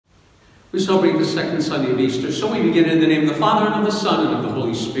We celebrate the second Sunday of Easter, so we begin in the name of the Father, and of the Son, and of the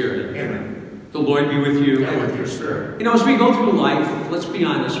Holy Spirit. Amen. The Lord be with you. And with your spirit. You know, as we go through life, let's be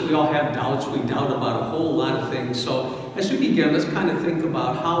honest, we all have doubts. We doubt about a whole lot of things. So as we begin, let's kind of think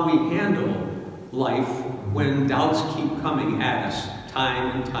about how we handle life when doubts keep coming at us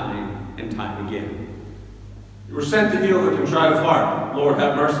time and time and time again. You were sent to heal the contrite of heart. Lord,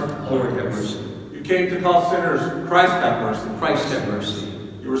 have mercy. Lord, have mercy. You came to call sinners. Christ, have mercy. Christ, have mercy.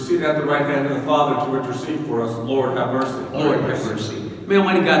 You were seated at the right hand of the Father to intercede for us. Lord, have mercy. Lord, have mercy. May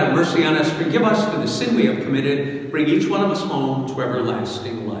Almighty God have mercy on us, forgive us for the sin we have committed, bring each one of us home to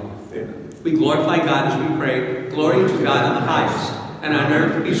everlasting life. Amen. We glorify God as we pray, glory to God in the highest, and on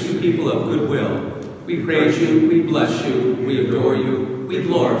earth peace to people of good will. We praise you, we bless you, we adore you, we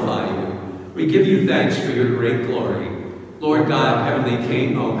glorify you. We give you thanks for your great glory. Lord God, heavenly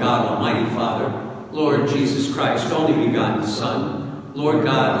King, O God, almighty Father, Lord Jesus Christ, only begotten Son, Lord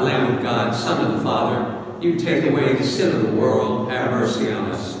God, Lamb of God, Son of the Father, you take away the sin of the world, have mercy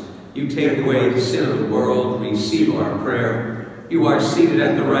on us. You take away the sin of the world, receive our prayer. You are seated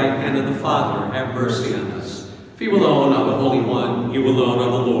at the right hand of the Father, have mercy on us. For you alone are the Holy One, you alone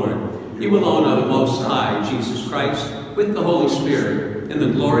are the Lord. You alone are the Most High, Jesus Christ, with the Holy Spirit, in the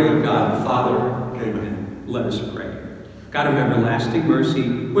glory of God the Father. Amen. Let us pray. God of everlasting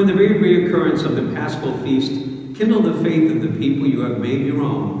mercy, when the very reoccurrence of the Paschal feast, kindle the faith of the people you have made your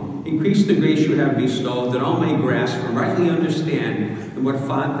own. Increase the grace you have bestowed, that all may grasp and rightly understand in what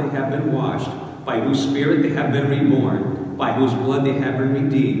font they have been washed, by whose Spirit they have been reborn, by whose blood they have been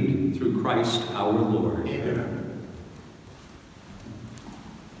redeemed, through Christ our Lord. Amen.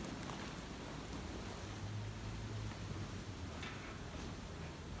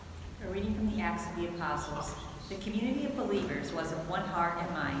 A reading from the Acts of the Apostles. The community of believers was of one heart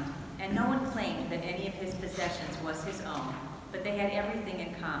and mind, and no one claimed that any of his possessions was his own, but they had everything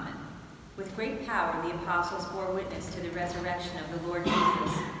in common. With great power the apostles bore witness to the resurrection of the Lord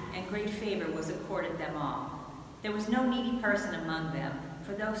Jesus, and great favor was accorded them all. There was no needy person among them,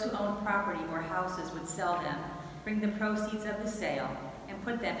 for those who owned property or houses would sell them, bring the proceeds of the sale, and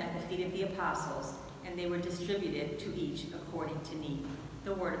put them at the feet of the apostles, and they were distributed to each according to need.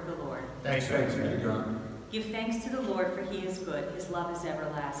 The word of the Lord. Thanks be to God. Give thanks to the Lord, for he is good, his love is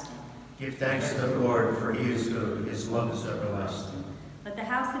everlasting. Give thanks to the Lord, for he is good, his love is everlasting. Let the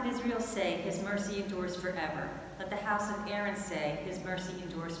house of Israel say, his mercy endures forever. Let the house of Aaron say, his mercy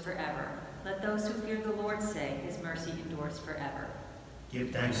endures forever. Let those who fear the Lord say, his mercy endures forever. Give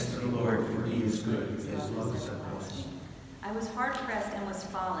thanks to the Lord, for he is good, his love is everlasting. I was hard-pressed and was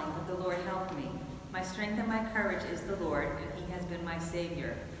falling, but the Lord helped me. My strength and my courage is the Lord, and he has been my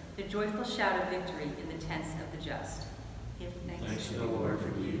Savior. The joyful shout of victory in the tents of the just. Give thanks to the Lord, for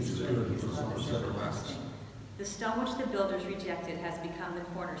he is good, his love is everlasting. The stone which the builders rejected has become the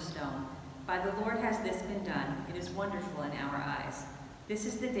cornerstone. By the Lord has this been done. It is wonderful in our eyes. This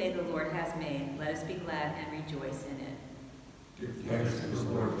is the day the Lord has made. Let us be glad and rejoice in it. Give thanks to the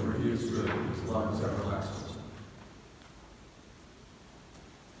Lord, for he is good, his love is everlasting.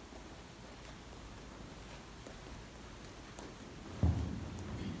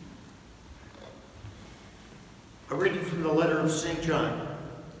 A reading from the letter of St. John.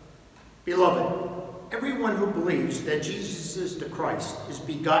 Beloved, everyone who believes that Jesus is the Christ is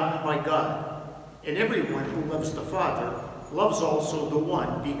begotten by God, and everyone who loves the Father loves also the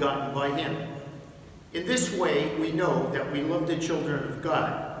one begotten by him. In this way we know that we love the children of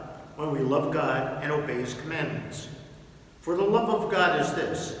God, when we love God and obey his commandments. For the love of God is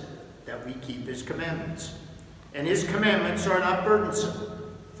this, that we keep his commandments. And his commandments are not burdensome,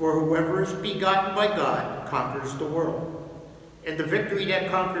 for whoever is begotten by God conquers the world. And the victory that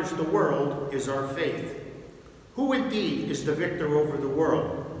conquers the world is our faith. Who indeed is the victor over the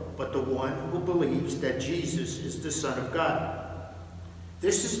world, but the one who believes that Jesus is the Son of God?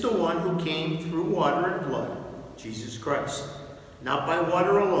 This is the one who came through water and blood, Jesus Christ, not by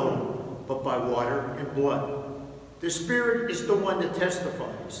water alone, but by water and blood. The Spirit is the one that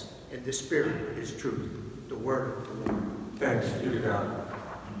testifies, and the Spirit is truth. The word of the Lord. Thanks be to God.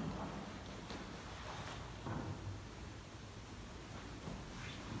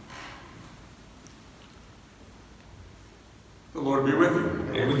 The Lord be with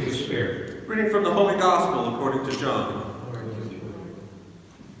you. And with your spirit. Reading from the Holy Gospel according to John.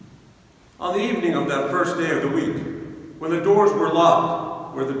 On the evening of that first day of the week, when the doors were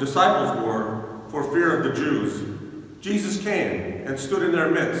locked where the disciples were for fear of the Jews, Jesus came and stood in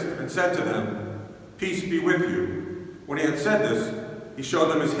their midst and said to them, "Peace be with you." When he had said this, he showed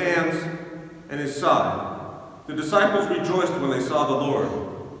them his hands and his side. The disciples rejoiced when they saw the Lord.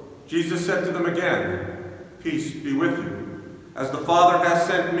 Jesus said to them again, "Peace be with you. As the Father has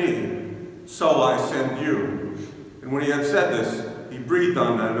sent me, so I send you." And when he had said this, he breathed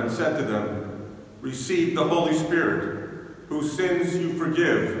on them and said to them, "Receive the Holy Spirit. Whose sins you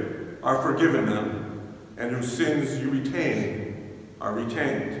forgive are forgiven them, and whose sins you retain are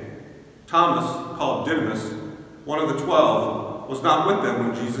retained." Thomas, called Didymus, one of the 12, was not with them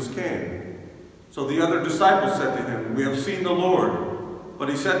when Jesus came. So the other disciples said to him, "We have seen the Lord." But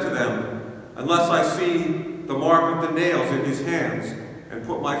he said to them, "Unless I see the mark of the nails in his hands, and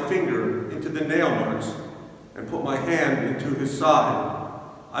put my finger into the nail marks, and put my hand into his side,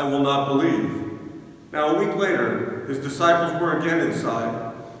 I will not believe." Now a week later, his disciples were again inside,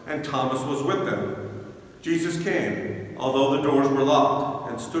 and Thomas was with them. Jesus came, although the doors were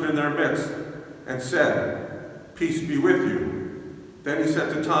locked, and stood in their midst, and said, "Peace be with you." Then he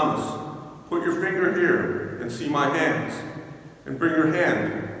said to Thomas, "Put your finger here, and see my hands, and bring your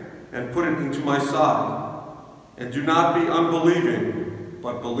hand, and put it into my side, and do not be unbelieving,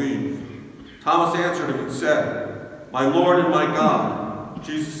 but believe." Thomas answered him and said, "My Lord and my God."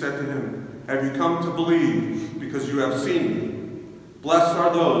 Jesus said to him, "Have you come to believe because you have seen me? Blessed are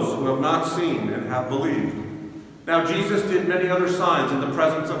those who have not seen and have believed." Now Jesus did many other signs in the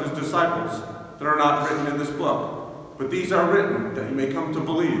presence of his disciples that are not written in this book, but these are written that you may come to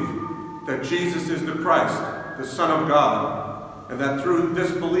believe that Jesus is the Christ, the Son of God, and that through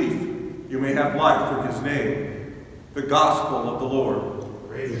this belief you may have life in his name. The Gospel of the Lord.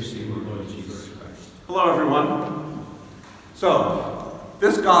 Praise to you, Lord Jesus Christ. Hello, everyone. So,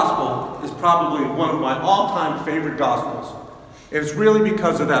 this gospel is probably one of my all-time favorite gospels. And it's really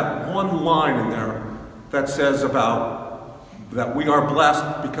because of that one line in there that says about that we are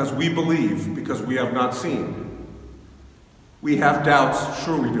blessed because we believe, because we have not seen. We have doubts,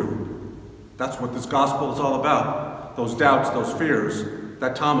 sure we do. That's what this gospel is all about. Those doubts, those fears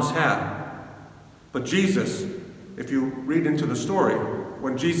that Thomas had. But Jesus, if you read into the story,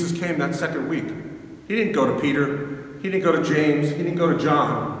 when Jesus came that second week, he didn't go to Peter, he didn't go to James, he didn't go to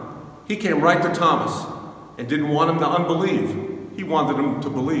John. He came right to Thomas and didn't want him to unbelieve. He wanted him to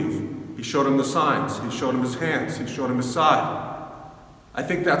believe. He showed him the signs, he showed him his hands, he showed him his side. I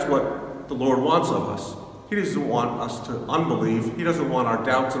think that's what the Lord wants of us. He doesn't want us to unbelieve. He doesn't want our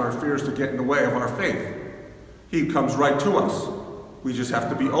doubts and our fears to get in the way of our faith. He comes right to us. We just have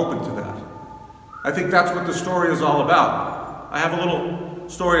to be open to that. I think that's what the story is all about. I have a little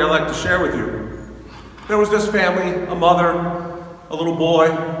story I'd like to share with you. There was this family, a mother, a little boy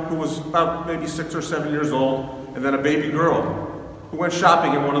who was about maybe 6 or 7 years old, and then a baby girl who went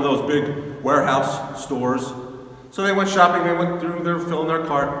shopping in one of those big warehouse stores. So they went shopping, they were filling their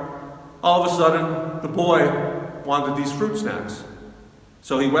cart. All of a sudden, the boy wanted these fruit snacks.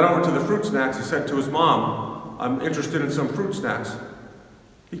 So he went over to the fruit snacks, he said to his mom, "I'm interested in some fruit snacks."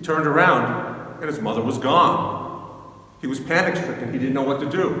 He turned around, and his mother was gone. He was panic-stricken, he didn't know what to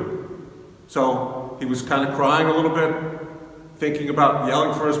do. So he was kind of crying a little bit, thinking about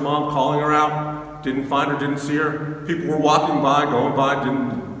yelling for his mom, calling her out, didn't find her, didn't see her. People were walking by, going by,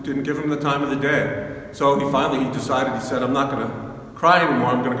 didn't give him the time of the day. So he decided, he said, "I'm not going to cry anymore,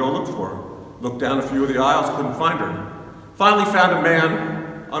 I'm going to go look for her." Looked down a few of the aisles, couldn't find her. Finally found a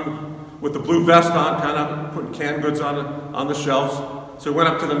man with the blue vest on, kind of putting canned goods on the shelves. So he went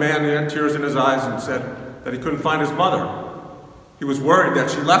up to the man, he had tears in his eyes, and said that he couldn't find his mother. He was worried that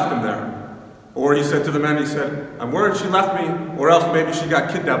she left him there. Or he said to the man, he said, "I'm worried she left me, or else maybe she got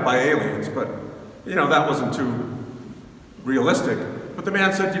kidnapped by aliens." But, that wasn't too realistic. But the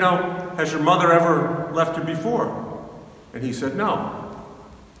man said, "Has your mother ever left you before?" And he said, "No."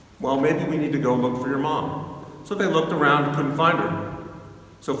 "Well, maybe we need to go look for your mom." So they looked around and couldn't find her.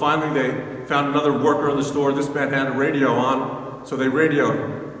 So finally they found another worker in the store. This man had a radio on, so they radioed,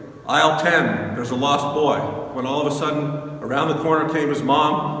 "Aisle 10, there's a lost boy." When all of a sudden, around the corner came his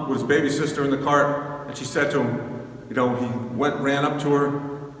mom with his baby sister in the cart, and she said to him, he ran up to her.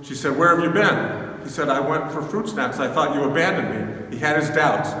 She said, "Where have you been?" He said, "I went for fruit snacks. I thought you abandoned me." He had his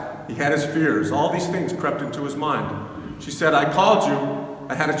doubts. He had his fears. All these things crept into his mind. She said, "I called you.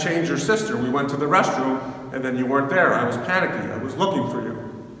 I had to change your sister. We went to the restroom, and then you weren't there. I was panicky. I was looking for you."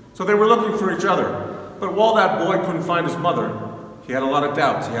 So they were looking for each other. But while that boy couldn't find his mother, he had a lot of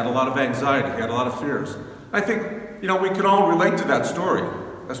doubts. He had a lot of anxiety. He had a lot of fears. I think, we can all relate to that story.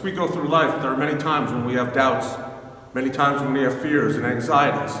 As we go through life, there are many times when we have doubts, many times when we have fears and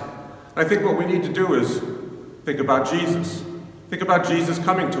anxieties. I think what we need to do is think about Jesus. Think about Jesus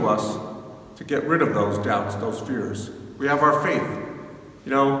coming to us to get rid of those doubts, those fears. We have our faith.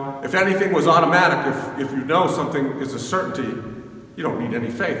 If anything was automatic, if you know something is a certainty, you don't need any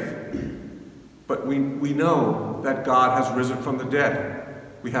faith. But we know that God has risen from the dead.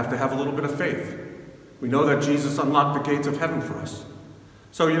 We have to have a little bit of faith. We know that Jesus unlocked the gates of heaven for us.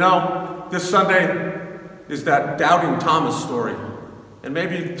 So, you know, this Sunday is that doubting Thomas story. And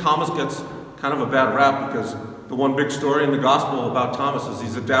maybe Thomas gets kind of a bad rap because the one big story in the gospel about Thomas is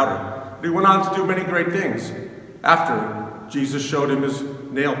he's a doubter. But he went on to do many great things after Jesus showed him his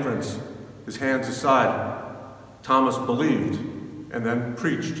nail prints, his hands, his side. Thomas believed and then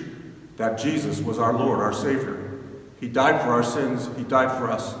preached that Jesus was our Lord, our Savior. He died for our sins. He died for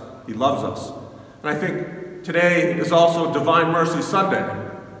us. He loves us. And I think today is also Divine Mercy Sunday.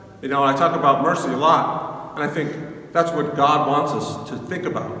 You know, I talk about mercy a lot, and I think that's what God wants us to think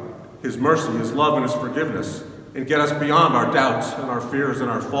about. His mercy, His love, and His forgiveness, and get us beyond our doubts and our fears and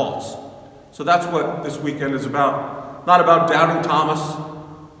our faults. So that's what this weekend is about. Not about doubting Thomas,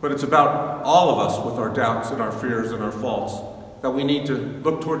 but it's about all of us with our doubts and our fears and our faults, that we need to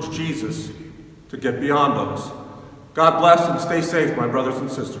look towards Jesus to get beyond those. God bless and stay safe, my brothers and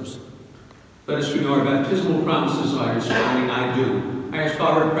sisters. Let us renew our baptismal promises by responding, I do. I ask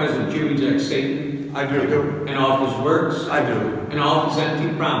God, our President, to reject Satan. I do. And all of his works. I do. And all of his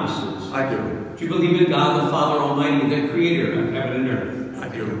empty promises. I do. Do you believe in God, the Father Almighty, the Creator of heaven and earth? I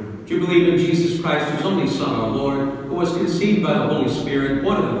do. Do you believe in Jesus Christ, whose only Son, our Lord, who was conceived by the Holy Spirit,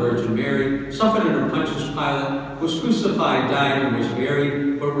 born of the Virgin Mary, suffered under Pontius Pilate, was crucified, died, and was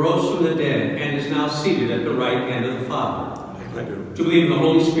buried, but rose from the dead, and is now seated at the right hand of the Father? I do. To believe in the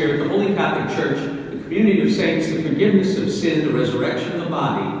Holy Spirit, the Holy Catholic Church, the community of saints, the forgiveness of sin, the resurrection of the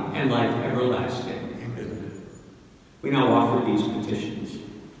body, and life everlasting. Amen. We now offer these petitions.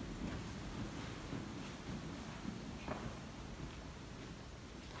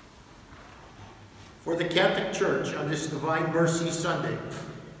 For the Catholic Church on this Divine Mercy Sunday,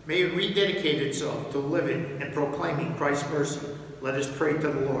 may it rededicate itself to living and proclaiming Christ's mercy. Let us pray to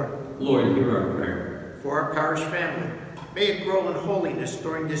the Lord. Lord, hear our prayer. For our parish family, may it grow in holiness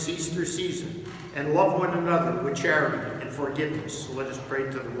during this Easter season and love one another with charity and forgiveness. Let us pray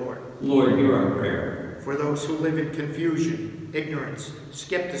to the Lord. Lord, hear our prayer. For those who live in confusion, ignorance,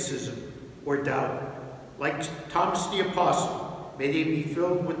 skepticism, or doubt, like Thomas the Apostle, may they be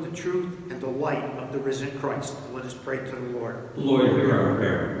filled with the truth and the light of the risen Christ. Let us pray to the Lord. Lord, hear our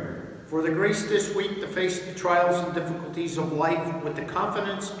prayer. For the grace this week to face the trials and difficulties of life with the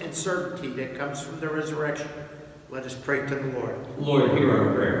confidence and certainty that comes from the resurrection. Let us pray to the Lord. Lord, hear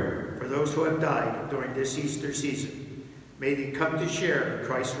our prayer. For those who have died during this Easter season, may they come to share in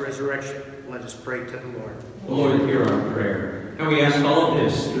Christ's resurrection. Let us pray to the Lord. Lord, hear our prayer. And we ask all of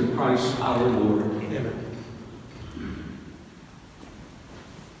this through Christ our Lord. Amen.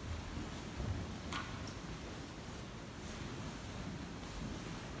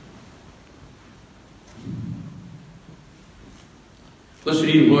 Blessed are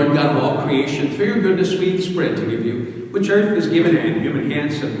you, Lord God of all creation, for your goodness we spread to give you, which earth is given and human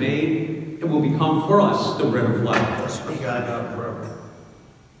hands have made, and will become for us the bread of life. Blessed be God forever.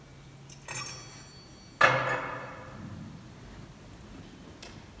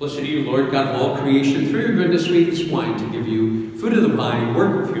 Blessed are you, Lord God of all creation, for your goodness we this wine to give you, fruit of the vine,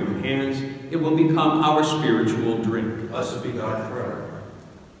 work of human hands, it will become our spiritual drink. Blessed be God forever.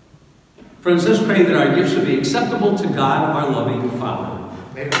 Friends, let's pray that our gifts will be acceptable to God, our loving Father.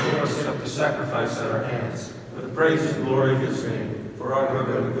 May the Lord accept the sacrifice at our hands, for the praise and glory of His name, for our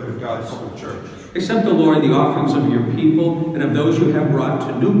good and the good of God's whole church. Accept, O Lord, the offerings of your people and of those you have brought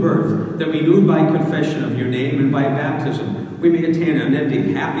to new birth, that renewed by confession of your name and by baptism, we may attain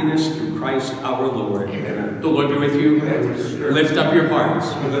unending happiness through Christ our Lord. Amen. The Lord be with you. Amen. Lift up your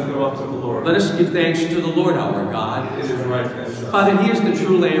hearts. We lift them up to the Lord. Let us give thanks to the Lord our God. It is right and just. Father, He is the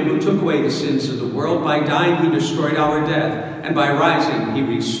true Lamb who took away the sins of the world. By dying, He destroyed our death, and by rising, He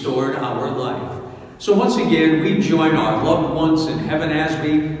restored our life. So once again, we join our loved ones in heaven as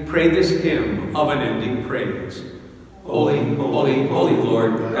we pray this hymn of unending praise. Holy, holy, holy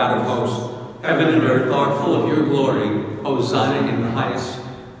Lord, God of hosts, heaven and earth are full of your glory. Hosanna in the highest.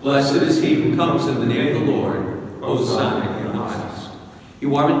 Blessed is he who comes in the name of the Lord. Hosanna in the highest.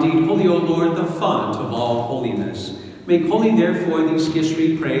 You are indeed holy, O Lord, the font of all holiness. Make holy, therefore, these gifts,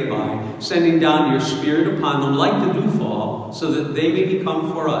 we pray, by sending down your Spirit upon them like the dewfall, so that they may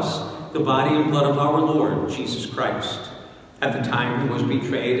become for us the body and blood of our Lord Jesus Christ. At the time he was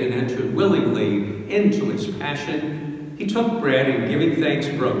betrayed and entered willingly into his passion, he took bread and, giving thanks,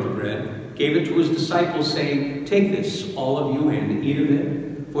 broke the bread, gave it to his disciples, saying, "Take this, all of you, and eat of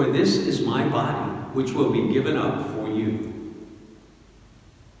it, for this is my body, which will be given up for you."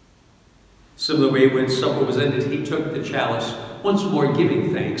 Similar way, when supper was ended, he took the chalice, once more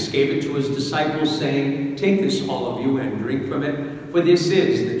giving thanks, gave it to his disciples, saying, "Take this, all of you, and drink from it, for this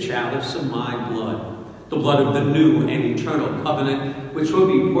is the chalice of my blood, the blood of the new and eternal covenant, which will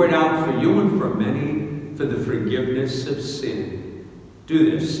be poured out for you and for many for the forgiveness of sin. Do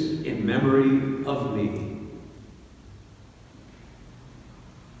this in memory of me.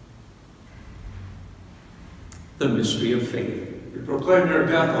 The mystery of faith. We proclaim your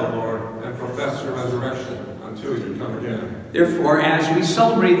death, O Lord, and profess your resurrection until you come again. Therefore, as we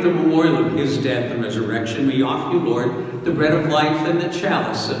celebrate the memorial of his death and resurrection, we offer you, Lord, the bread of life and the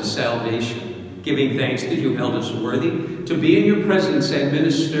chalice of salvation, giving thanks that you held us worthy to be in your presence and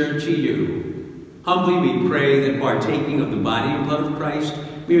minister to you. Humbly we pray that, partaking of the body and blood of Christ,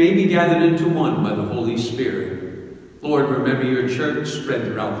 we may be gathered into one by the Holy Spirit. Lord, remember your church spread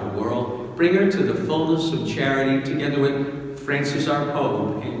throughout the world. Bring her to the fullness of charity, together with Francis our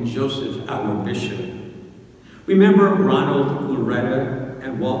Pope and Joseph our Bishop. Remember Ronald, Loretta,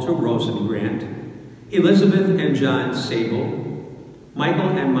 and Walter Rosengrant, Elizabeth and John Sable,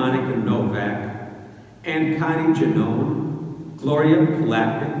 Michael and Monica Novak, and Connie Janone, Gloria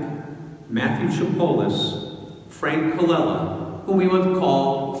Palatnik, Matthew Chapolis, Frank Colella, whom you have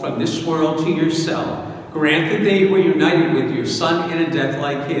called from this world to yourself. Grant that they who are united with your Son in a death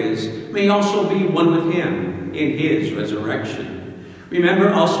like his may also be one with him in his resurrection.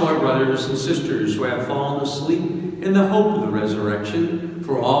 Remember also our brothers and sisters who have fallen asleep in the hope of the resurrection,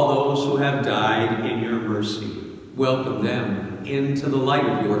 for all those who have died in your mercy. Welcome them into the light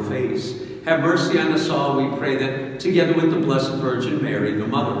of your face. Have mercy on us all, we pray, that together with the Blessed Virgin Mary, the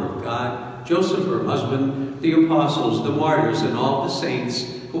Mother of God, Joseph her husband, the apostles, the martyrs, and all the saints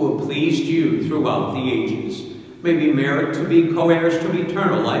who have pleased you throughout the ages, may we merit to be co-heirs to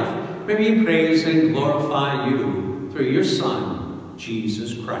eternal life. May we praise and glorify you through your Son,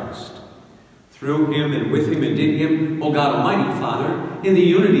 Jesus Christ. Through him and with him and in him, O God Almighty Father, in the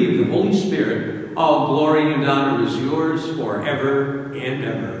unity of the Holy Spirit, all glory and honor is yours forever and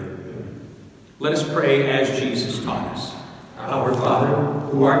ever. Let us pray as Jesus taught us. Our Father,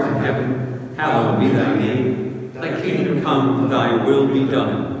 who art in heaven, hallowed be thy name. Thy kingdom come, thy will be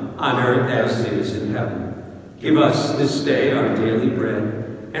done, on earth as it is in heaven. Give us this day our daily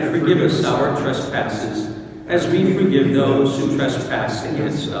bread, and forgive us our trespasses, as we forgive those who trespass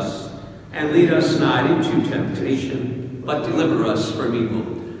against us. And lead us not into temptation, but deliver us from evil.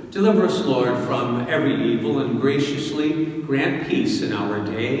 Deliver us, Lord, from every evil, and graciously grant peace in our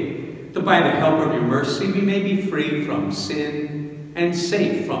day, that by the help of your mercy we may be free from sin and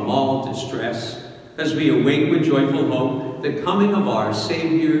safe from all distress, as we await with joyful hope the coming of our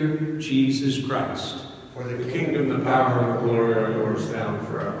Savior, Jesus Christ. For the kingdom, the power, and the glory are yours now and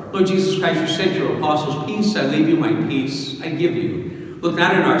forever. Lord Jesus Christ, you said to your apostles, peace I leave you, my peace I give you. Look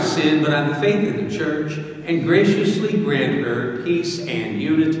not on our sin, but on the faith of the church, and graciously grant her peace and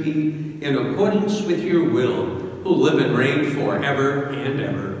unity in accordance with your will, who live and reign forever and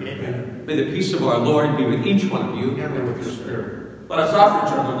ever. Amen. May the peace of our Lord be with each one of you. And with your spirit. Let us offer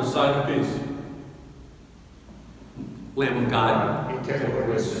each other the sign of peace. Lamb of God, You take away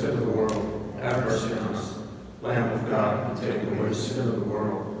the sin of the world, have mercy on us. Lamb of God, you take away the sin of the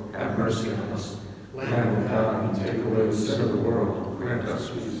world, have mercy on us. Lamb of God, you take away the sin of the world, grant us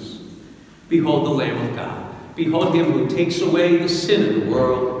peace. behold the Lamb of God. Behold him who takes away the sin of the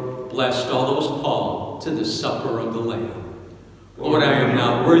world. Blessed all those called to the supper of the Lamb. Lord, I am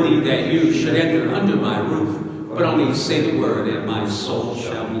not worthy that you should enter under my roof, but only say the word, and my soul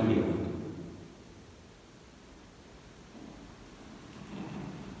shall be healed.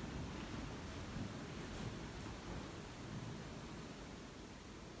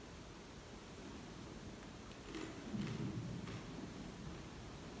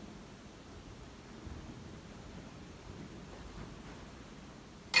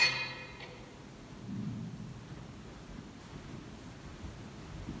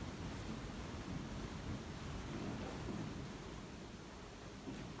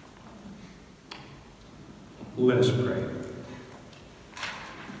 Let us pray.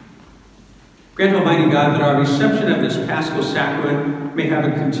 Grant, Almighty God, that our reception of this Paschal Sacrament may have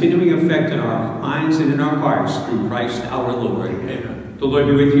a continuing effect in our minds and in our hearts through Christ our Lord. Amen. The Lord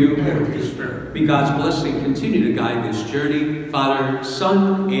be with you. And with your spirit. May God's blessing continue to guide this journey, Father,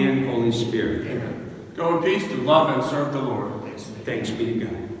 Son, and Holy Spirit. Amen. Go in peace to love and serve the Lord. Thanks be to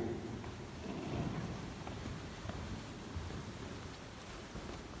God.